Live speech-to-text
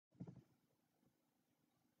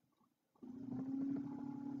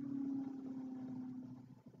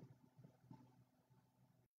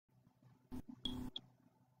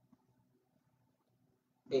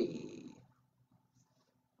Hey.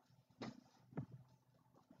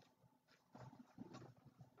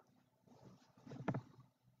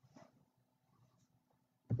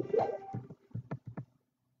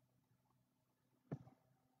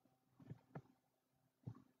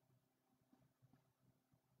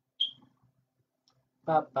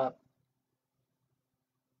 Bop, bop.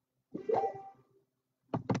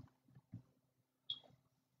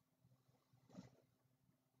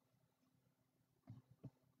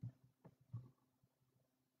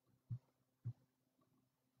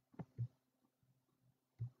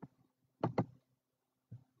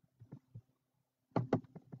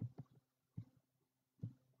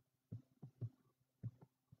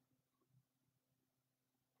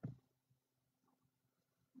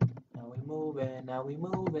 Now we moving, now we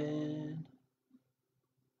moving.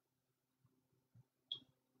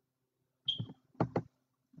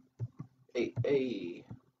 Hey, hey.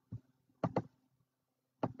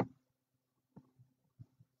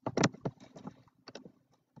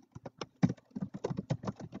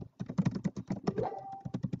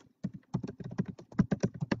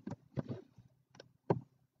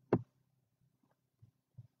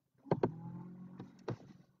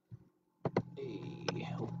 Hey,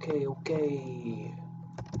 okay, okay.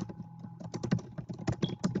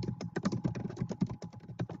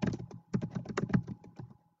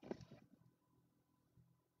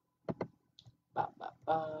 Ba ba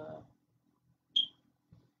ba.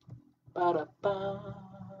 Ba da ba.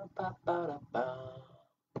 Ba ba da ba.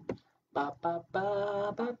 Ba ba ba.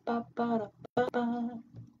 Ba ba ba da ba ba.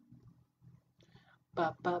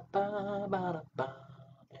 Ba ba ba. Ba da ba.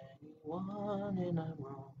 Anyone in a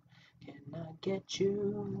room cannot get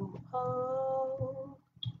you. Oh.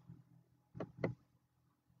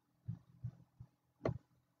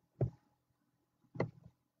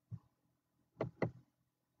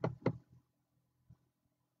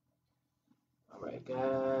 All right,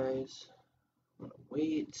 guys. I'm gonna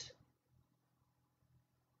wait.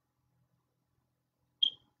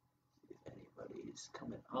 If anybody's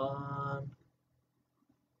coming on,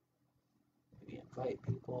 maybe invite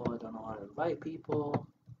people. I don't know how to invite people.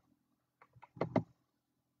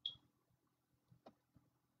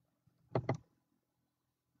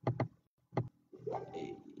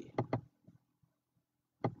 Hey.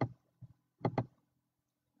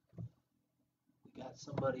 We got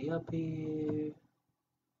somebody up here.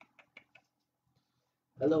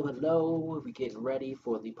 Hello, hello. We're getting ready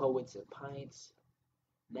for the Poets and Pints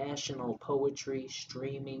National Poetry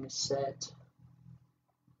Streaming Set.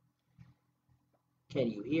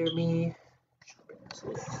 Can you hear me? Should bring this a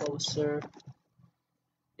little closer.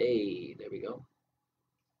 Hey, there we go.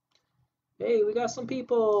 Hey, we got some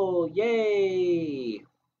people. Yay!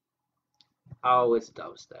 Oh, it's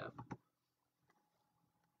dubstep.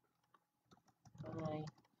 Hi.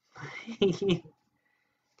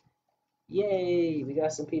 Yay, we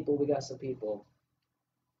got some people. We got some people.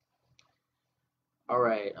 All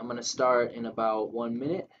right, I'm gonna start in about 1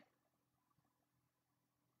 minute.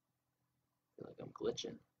 I feel like I'm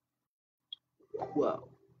glitching. Whoa.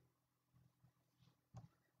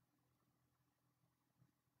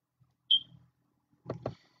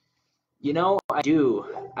 You know, I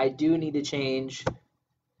do need to change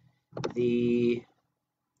the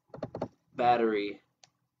battery,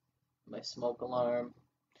 my smoke alarm.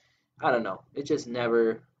 I don't know. It just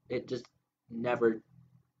never,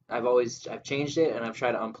 I've changed it and I've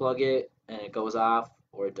tried to unplug it and it goes off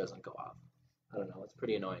or it doesn't go off. I don't know. It's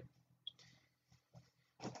pretty annoying.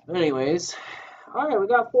 But anyways, all right, we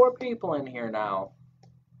got 4 people in here now.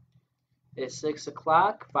 It's 6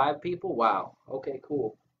 o'clock, 5 people. Wow. Okay,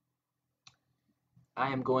 cool.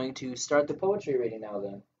 I am going to start the poetry reading now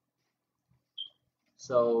then.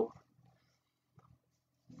 So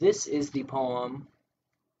this is the poem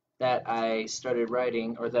that I started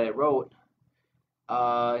writing, or that I wrote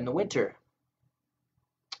in the winter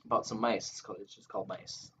about some mice. It's just called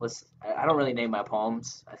Mice. I don't really name my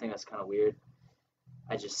poems. I think that's kind of weird.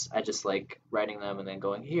 I just like writing them and then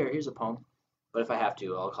going, here's a poem. But if I have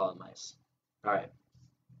to, I'll call it Mice. All right.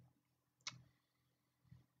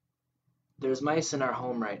 There's mice in our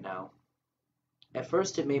home right now. At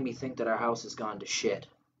first it made me think that our house has gone to shit.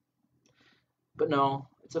 But no,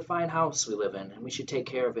 it's a fine house we live in, and we should take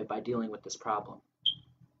care of it by dealing with this problem.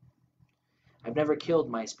 I've never killed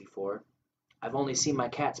mice before. I've only seen my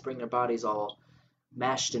cats bring their bodies all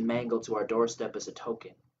mashed and mangled to our doorstep as a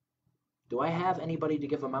token. Do I have anybody to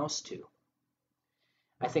give a mouse to?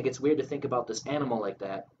 I think it's weird to think about this animal like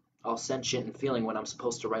that, all sentient and feeling when I'm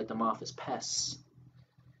supposed to write them off as pests.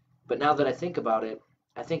 But now that I think about it,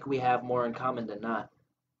 I think we have more in common than not.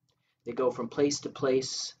 They go from place to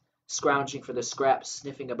place, scrounging for the scraps,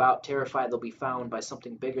 sniffing about, terrified they'll be found by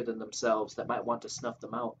something bigger than themselves that might want to snuff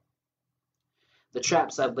them out. The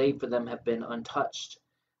traps I've laid for them have been untouched,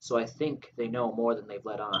 so I think they know more than they've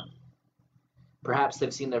let on. Perhaps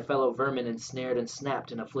they've seen their fellow vermin ensnared and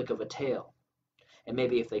snapped in a flick of a tail, and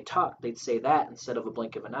maybe if they talked they'd say that instead of a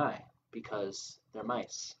blink of an eye, because they're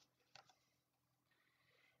mice.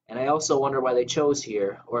 And I also wonder why they chose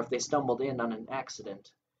here, or if they stumbled in on an accident,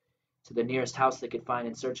 to the nearest house they could find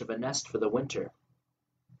in search of a nest for the winter.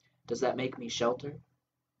 Does that make me shelter?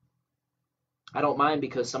 I don't mind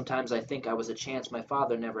because sometimes I think I was a chance my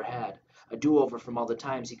father never had, a do-over from all the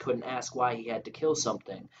times he couldn't ask why he had to kill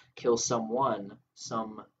something, kill someone,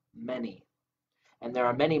 many. And there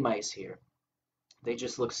are many mice here. They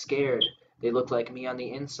just look scared. They look like me on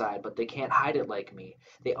the inside, but they can't hide it like me.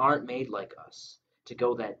 They aren't made like us, to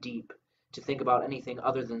go that deep, to think about anything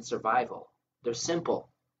other than survival. They're simple.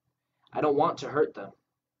 I don't want to hurt them.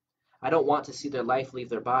 I don't want to see their life leave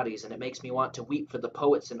their bodies, and it makes me want to weep for the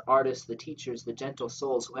poets and artists, the teachers, the gentle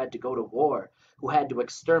souls who had to go to war, who had to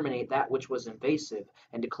exterminate that which was invasive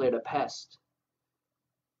and declared a pest.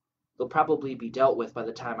 They'll probably be dealt with by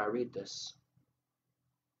the time I read this,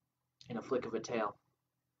 in a flick of a tail.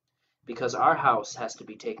 Because our house has to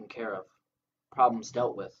be taken care of, problems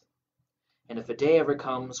dealt with. And if a day ever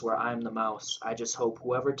comes where I'm the mouse, I just hope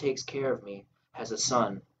whoever takes care of me has a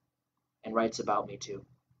son and writes about me too.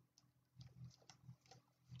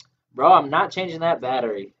 Bro, I'm not changing that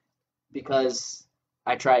battery because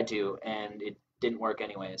I tried to and it didn't work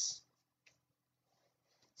anyways.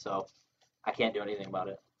 So I can't do anything about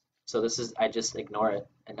it. So I just ignore it.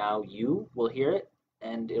 And now you will hear it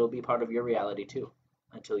and it'll be part of your reality too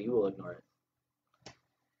until you will ignore it.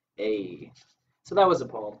 Hey. So that was a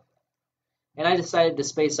poem. And I decided to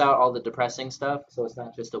space out all the depressing stuff so it's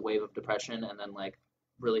not just a wave of depression and then like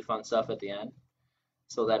really fun stuff at the end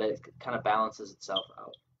so that it kind of balances itself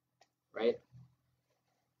out, right?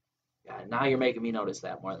 Yeah, now you're making me notice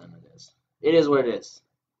that more than it is. It is what it is.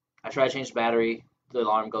 I try to change the battery, the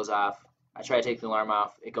alarm goes off. I try to take the alarm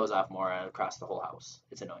off, it goes off more across the whole house.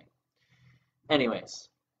 It's annoying. Anyways,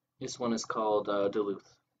 this one is called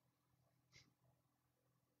Duluth.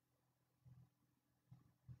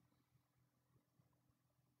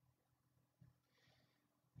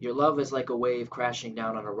 Your love is like a wave crashing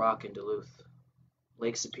down on a rock in Duluth.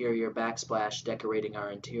 Lake Superior backsplash decorating our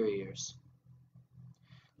interiors.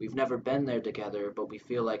 We've never been there together, but we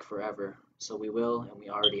feel like forever, so we will and we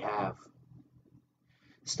already have.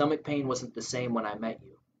 Stomach pain wasn't the same when I met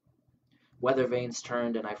you. Weather vanes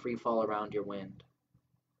turned and I free fall around your wind.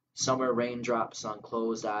 Summer raindrops on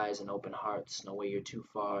closed eyes and open hearts, no way you're too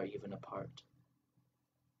far even apart.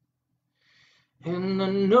 And the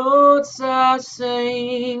notes I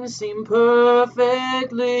sing seem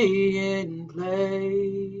perfectly in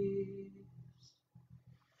place.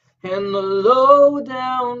 And the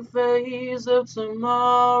low-down phase of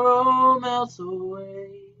tomorrow melts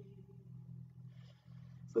away.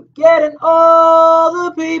 Forgetting all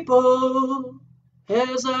the people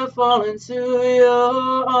as I fall into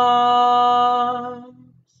your arms.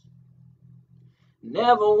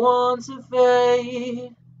 Never want to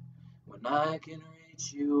fade when I can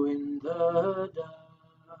reach you in the dark.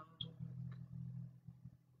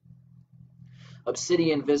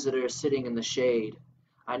 Obsidian visitor sitting in the shade.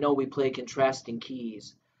 I know we play contrasting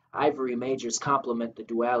keys. Ivory majors complement the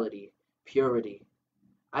duality, purity.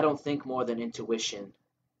 I don't think more than intuition,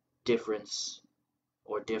 difference,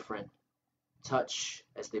 or different. Touch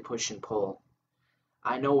as they push and pull.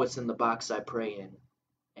 I know what's in the box I pray in,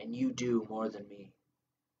 and you do more than me,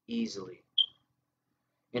 easily.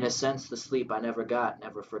 In a sense, the sleep I never got,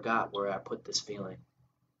 never forgot where I put this feeling.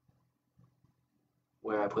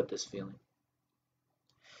 Where I put this feeling.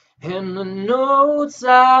 And the notes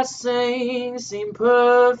I sing seem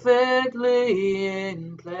perfectly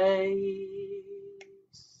in place.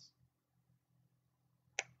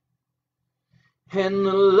 And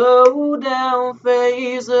the low-down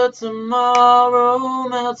phase of tomorrow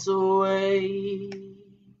melts away.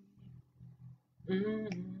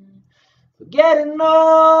 Forgetting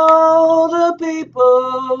all the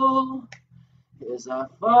people as I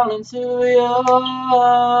fall into your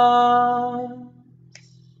arms.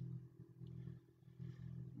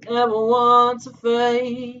 Never want to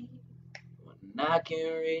fade when I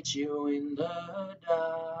can reach you in the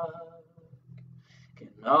dark. Can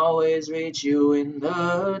always reach you in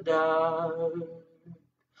the dark.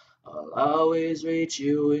 I'll always reach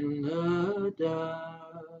you in the dark.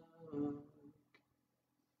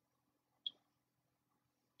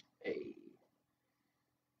 Hey.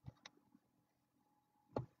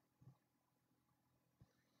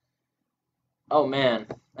 Oh man,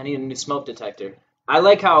 I need a new smoke detector. I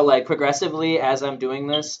like how, like, progressively as I'm doing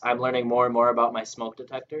this, I'm learning more and more about my smoke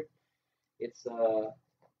detector. It's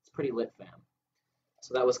pretty lit, fam.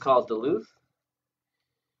 So that was called Duluth.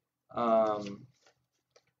 Um,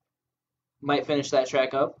 might finish that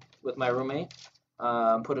track up with my roommate.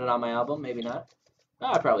 Put it on my album, maybe not.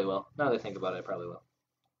 I probably will. Now that I think about it, I probably will.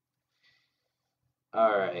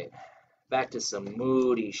 All right, back to some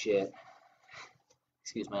moody shit.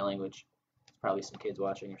 Excuse my language. Probably some kids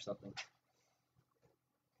watching or something.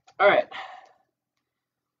 All right.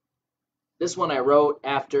 This one I wrote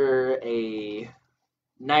after a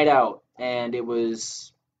night out, and it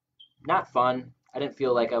was not fun. I didn't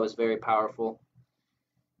feel like I was very powerful.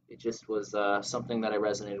 It just was something that I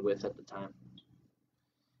resonated with at the time.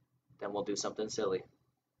 Then we'll do something silly.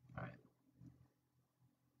 All right.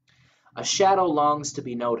 A shadow longs to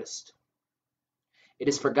be noticed. It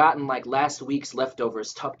is forgotten like last week's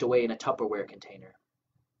leftovers tucked away in a Tupperware container.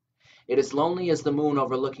 It is lonely as the moon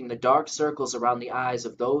overlooking the dark circles around the eyes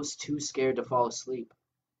of those too scared to fall asleep.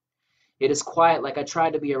 It is quiet like I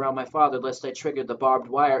tried to be around my father lest I triggered the barbed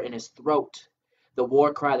wire in his throat, the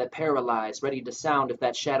war cry that paralyzed, ready to sound if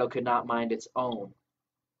that shadow could not mind its own.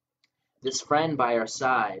 This friend by our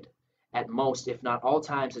side, at most if not all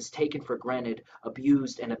times, is taken for granted,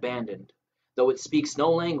 abused, and abandoned, though it speaks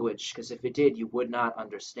no language, because if it did you would not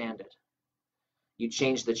understand it. You'd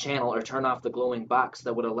change the channel or turn off the glowing box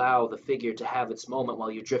that would allow the figure to have its moment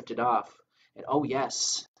while you drifted off. And oh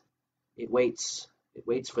yes, it waits. It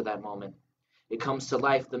waits for that moment. It comes to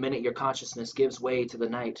life the minute your consciousness gives way to the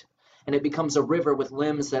night, and it becomes a river with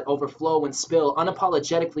limbs that overflow and spill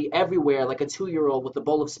unapologetically everywhere like a 2-year-old with a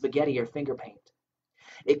bowl of spaghetti or finger paint.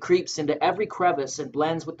 It creeps into every crevice and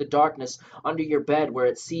blends with the darkness under your bed where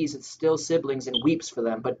it sees its still siblings and weeps for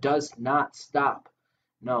them, but does not stop.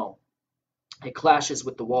 No. It clashes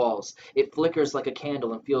with the walls. It flickers like a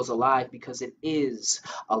candle and feels alive because it is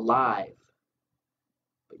alive.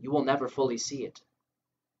 But you will never fully see it.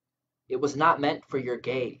 It was not meant for your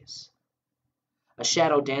gaze. A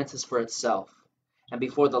shadow dances for itself, and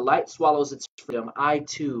before the light swallows its freedom, I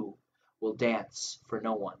too will dance for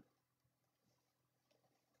no one.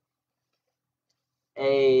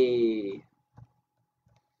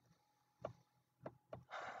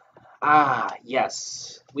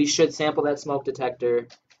 Yes. We should sample that smoke detector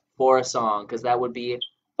for a song, because that would be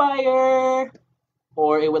fire!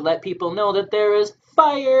 Or it would let people know that there is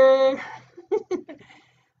fire!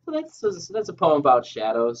 That's a poem about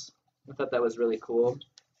shadows. I thought that was really cool.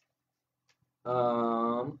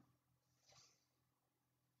 So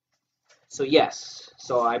yes,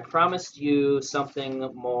 so I promised you something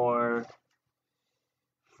more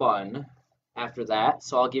fun after that,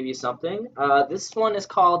 so I'll give you something. This one is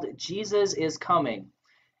called Jesus is Coming,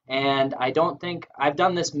 and I don't think I've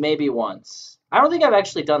done this maybe once. I don't think I've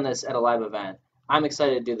actually done this at a live event. I'm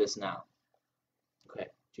excited to do this now. Okay,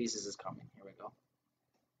 Jesus is Coming. Here we go.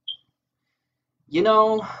 You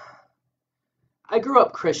know, I grew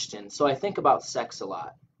up Christian, so I think about sex a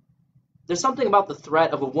lot. There's something about the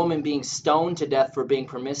threat of a woman being stoned to death for being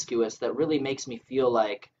promiscuous that really makes me feel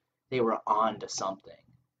like they were on to something.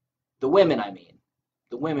 The women, I mean.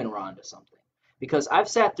 The women were on to something. Because I've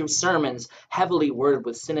sat through sermons heavily worded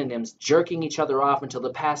with synonyms, jerking each other off until the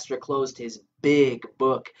pastor closed his big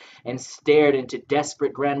book and stared into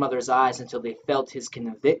desperate grandmother's eyes until they felt his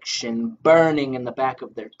conviction burning in the back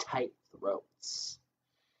of their tight throats.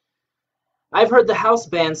 I've heard the house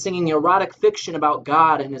band singing erotic fiction about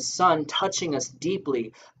God and his son touching us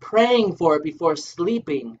deeply, praying for it before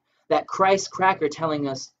sleeping, that Christ cracker telling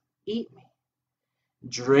us, eat me,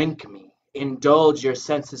 drink me, indulge your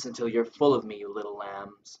senses until you're full of me, you little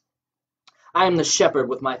lambs. I am the shepherd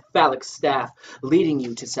with my phallic staff, leading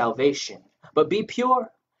you to salvation. But be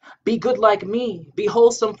pure, be good like me, be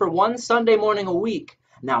wholesome for one Sunday morning a week.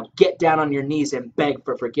 Now get down on your knees and beg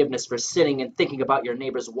for forgiveness for sitting and thinking about your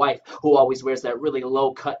neighbor's wife who always wears that really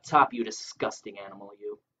low-cut top, you disgusting animal,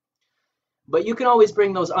 you. But you can always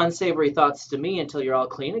bring those unsavory thoughts to me until you're all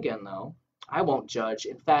clean again, though. I won't judge.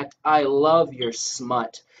 In fact, I love your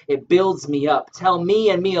smut. It builds me up. Tell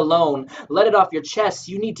me and me alone. Let it off your chest.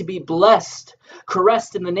 You need to be blessed.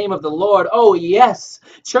 Caressed in the name of the Lord. Oh, yes.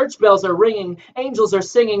 Church bells are ringing. Angels are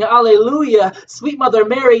singing. Alleluia. Sweet Mother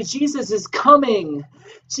Mary, Jesus is coming.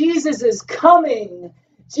 Jesus is coming.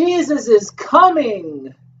 Jesus is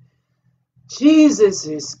coming. Jesus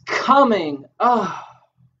is coming. Oh,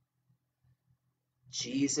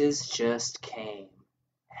 Jesus just came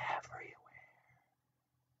everywhere.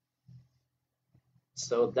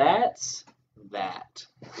 So that's that.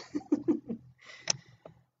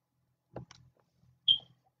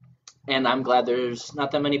 And I'm glad there's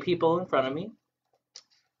not that many people in front of me.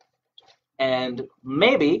 And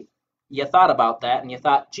maybe you thought about that and you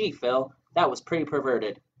thought, gee, Phil, that was pretty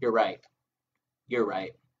perverted. You're right. You're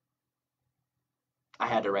right. I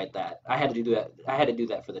had to write that. I had to do that. I had to do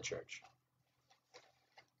that for the church.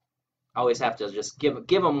 Always have to just give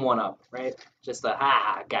them one up, right? Just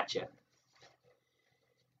a gotcha.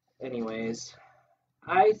 Anyways,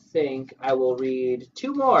 I think I will read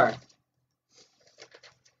two more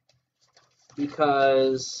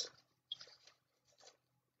because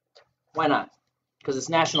why not? Because it's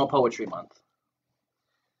National Poetry Month.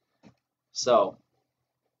 So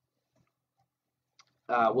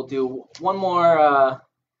we'll do one more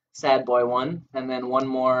sad boy one, and then one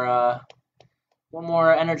more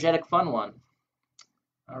energetic fun one.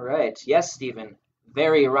 All right. Yes, Stephen.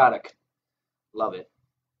 Very erotic. Love it.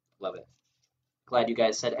 Love it. Glad you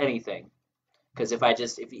guys said anything. Because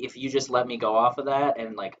if you just let me go off of that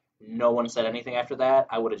and like no one said anything after that,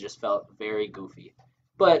 I would have just felt very goofy.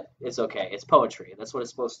 But it's okay. It's poetry. That's what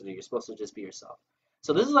it's supposed to do. You're supposed to just be yourself.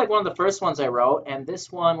 So this is like one of the first ones I wrote, and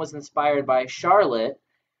this one was inspired by Charlotte,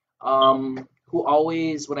 who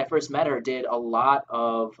always, when I first met her, did a lot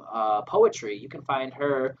of poetry. You can find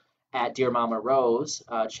her at Dear Mama Rose.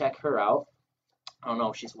 Check her out. I don't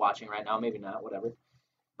know if she's watching right now. Maybe not. Whatever.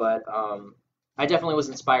 But I definitely was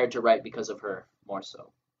inspired to write because of her more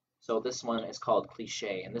so. So this one is called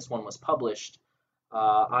Cliche, and this one was published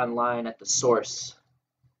online at the Source.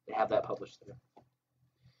 They have that published there.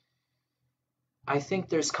 I think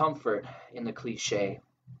there's comfort in the cliche.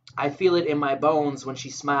 I feel it in my bones when she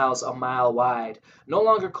smiles a mile wide. No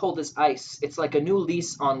longer cold as ice, it's like a new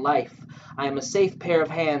lease on life. I am a safe pair of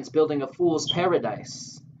hands building a fool's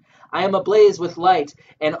paradise. I am ablaze with light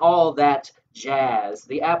and all that jazz.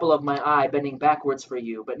 The apple of my eye bending backwards for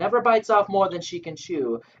you, but never bites off more than she can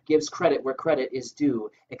chew, gives credit where credit is due,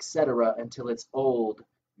 etc. until it's old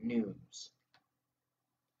news.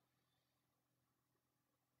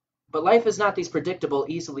 But life is not these predictable,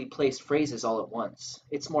 easily placed phrases all at once.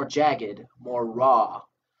 It's more jagged, more raw,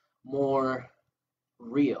 more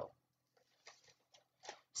real.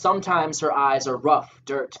 Sometimes her eyes are rough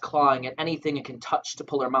dirt, clawing at anything it can touch to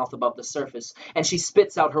pull her mouth above the surface, and she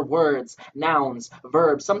spits out her words, nouns,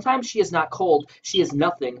 verbs. Sometimes she is not cold, she is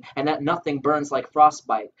nothing, and that nothing burns like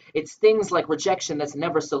frostbite. It stings like rejection that's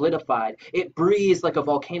never solidified. It breathes like a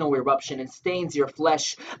volcano eruption and stains your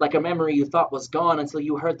flesh like a memory you thought was gone until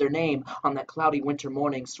you heard their name on that cloudy winter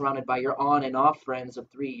morning surrounded by your on and off friends of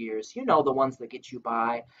 3 years. You know, the ones that get you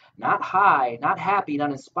by. Not high, not happy, not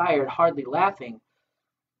inspired, hardly laughing.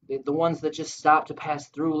 The ones that just stop to pass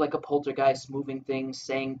through like a poltergeist, moving things,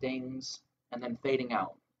 saying things, and then fading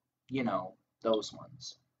out. You know, those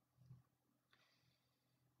ones.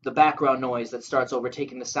 The background noise that starts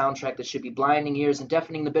overtaking the soundtrack that should be blinding ears and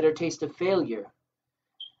deafening the bitter taste of failure.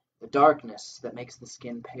 The darkness that makes the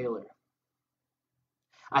skin paler.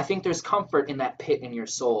 I think there's comfort in that pit in your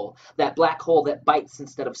soul, that black hole that bites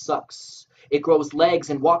instead of sucks. It grows legs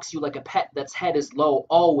and walks you like a pet that's head is low,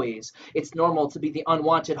 always. It's normal to be the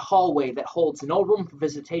unwanted hallway that holds no room for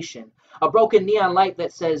visitation. A broken neon light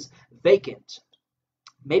that says vacant.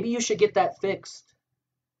 Maybe you should get that fixed.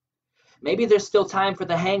 Maybe there's still time for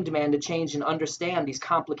the hanged man to change and understand these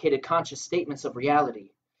complicated conscious statements of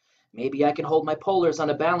reality. Maybe I can hold my polars on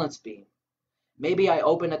a balance beam. Maybe I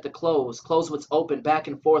open at the close what's open back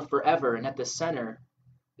and forth forever, and at the center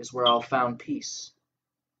is where I'll found peace.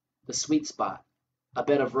 The sweet spot, a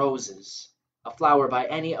bed of roses, a flower by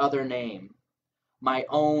any other name, my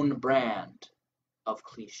own brand of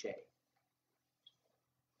cliche.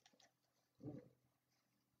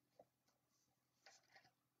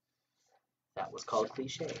 That was called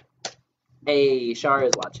Cliche. Hey, Shar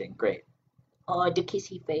is watching. Great. Oh, the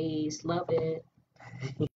kissy face. Love it.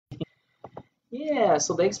 Yeah,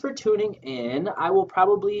 so thanks for tuning in. I will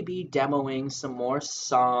probably be demoing some more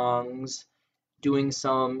songs, doing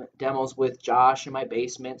some demos with Josh in my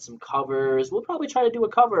basement, some covers. We'll probably try to do a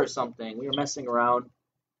cover or something. We were messing around.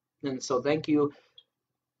 And so thank you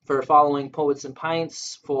for following Poets and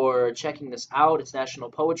Pints, for checking this out. It's National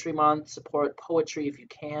Poetry Month. Support poetry if you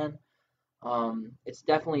can. It's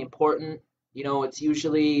definitely important. You know, it's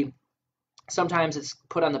usually, sometimes it's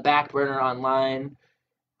put on the back burner online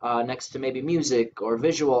next to maybe music or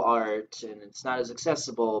visual art, and it's not as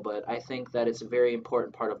accessible, but I think that it's a very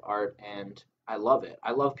important part of art, and I love it.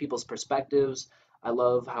 I love people's perspectives. I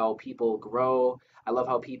love how people grow. I love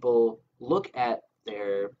how people look at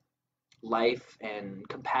their life and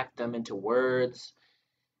compact them into words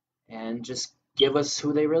and just give us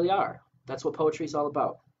who they really are. That's what poetry is all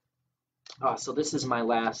about. So this is my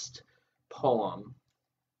last poem,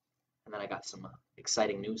 and then I got some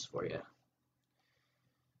exciting news for you.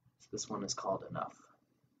 This one is called Enough.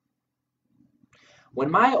 When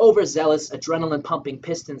my overzealous adrenaline-pumping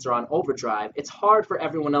pistons are on overdrive, it's hard for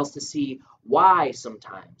everyone else to see why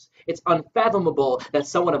sometimes. It's unfathomable that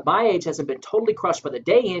someone of my age hasn't been totally crushed by the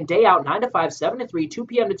day in, day out, 9 to 5, 7 to 3, 2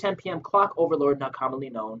 p.m. to 10 p.m. clock overlord not commonly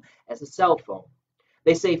known as a cell phone.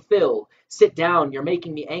 They say, Phil, sit down, you're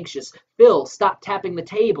making me anxious. Phil, stop tapping the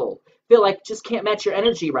table. Phil, I just can't match your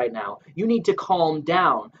energy right now. You need to calm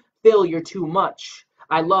down. Phil, you're too much.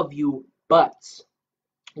 I love you, but,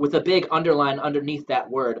 with a big underline underneath that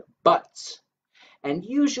word, but. And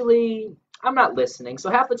usually I'm not listening, so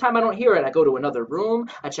half the time I don't hear it. I go to another room,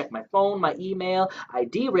 I check my phone, my email, I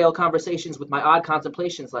derail conversations with my odd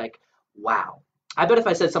contemplations like, wow. I bet if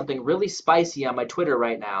I said something really spicy on my Twitter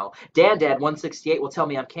right now, DanDad168 will tell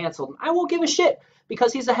me I'm canceled. I won't give a shit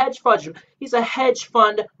because he's a hedge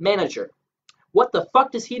fund manager. What the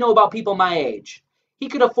fuck does he know about people my age? He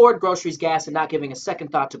could afford groceries, gas, and not giving a second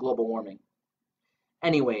thought to global warming.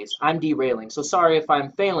 Anyways, I'm derailing, so sorry if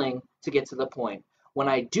I'm failing to get to the point. When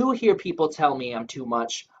I do hear people tell me I'm too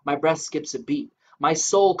much, my breath skips a beat. My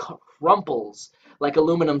soul crumples like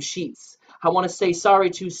aluminum sheets. I want to say sorry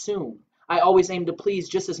too soon. I always aim to please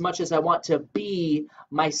just as much as I want to be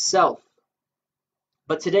myself.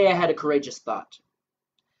 But today I had a courageous thought.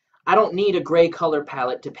 I don't need a gray color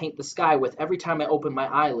palette to paint the sky with every time I open my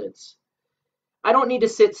eyelids. I don't need to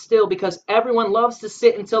sit still because everyone loves to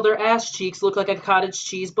sit until their ass cheeks look like a cottage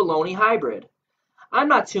cheese bologna hybrid. I'm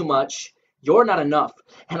not too much. You're not enough.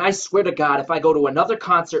 And I swear to God, if I go to another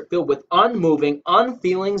concert filled with unmoving,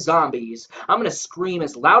 unfeeling zombies, I'm going to scream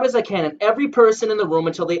as loud as I can at every person in the room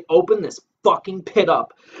until they open this fucking pit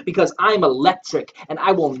up. Because I'm electric and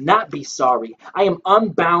I will not be sorry. I am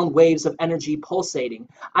unbound waves of energy pulsating.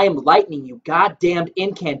 I am lightning, you goddamned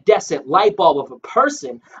incandescent light bulb of a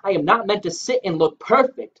person. I am not meant to sit and look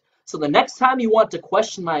perfect. So the next time you want to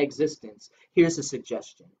question my existence, here's a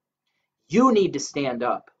suggestion. You need to stand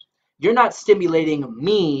up. You're not stimulating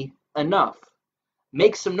me enough.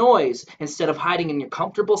 Make some noise instead of hiding in your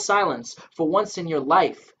comfortable silence. For once in your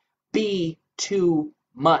life, be too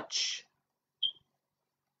much.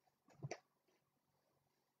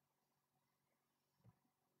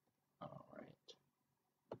 All right.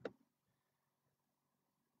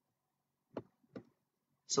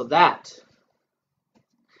 So that,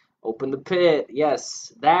 open the pit.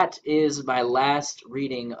 Yes, that is my last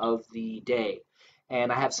reading of the day. And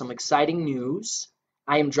I have some exciting news.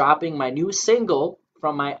 I am dropping my new single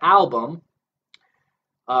from my album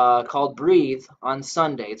called Breathe on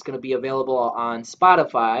Sunday. It's going to be available on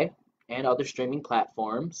Spotify and other streaming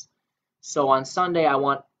platforms. So on Sunday, I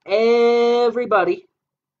want everybody,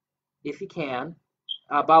 if you can,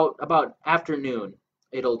 about afternoon.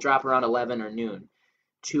 It'll drop around 11 or noon.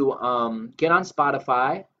 To get on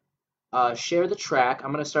Spotify, share the track.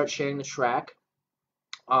 I'm going to start sharing the track.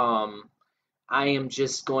 I am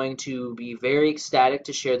just going to be very ecstatic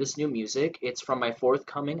to share this new music. It's from my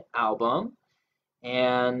forthcoming album.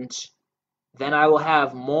 And then I will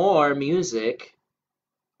have more music,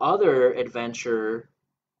 other adventure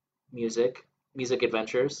music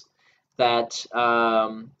adventures that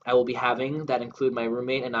I will be having that include my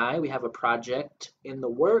roommate and I. We have a project in the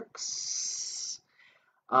works.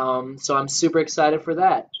 So I'm super excited for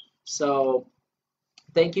that. So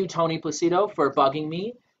thank you, Tony Placido, for bugging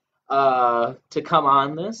me to come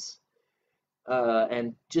on this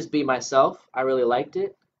and just be myself. I really liked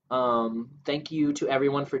it. Thank you to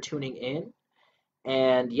everyone for tuning in.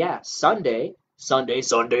 And yeah, Sunday.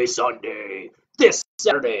 This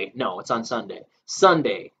Saturday. No, it's on Sunday.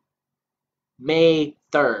 Sunday, May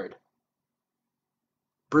 3rd.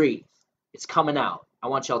 Breathe. It's coming out. I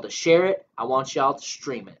want y'all to share it. I want y'all to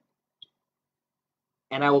stream it.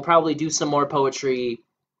 And I will probably do some more poetry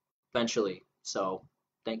eventually. So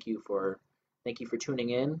thank you for tuning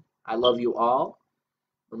in. I love you all.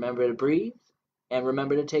 Remember to breathe. And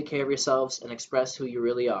remember to take care of yourselves and express who you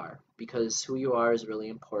really are, because who you are is really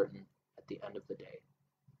important at the end of the day.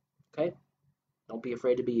 Okay? Don't be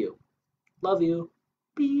afraid to be you. Love you.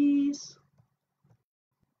 Peace.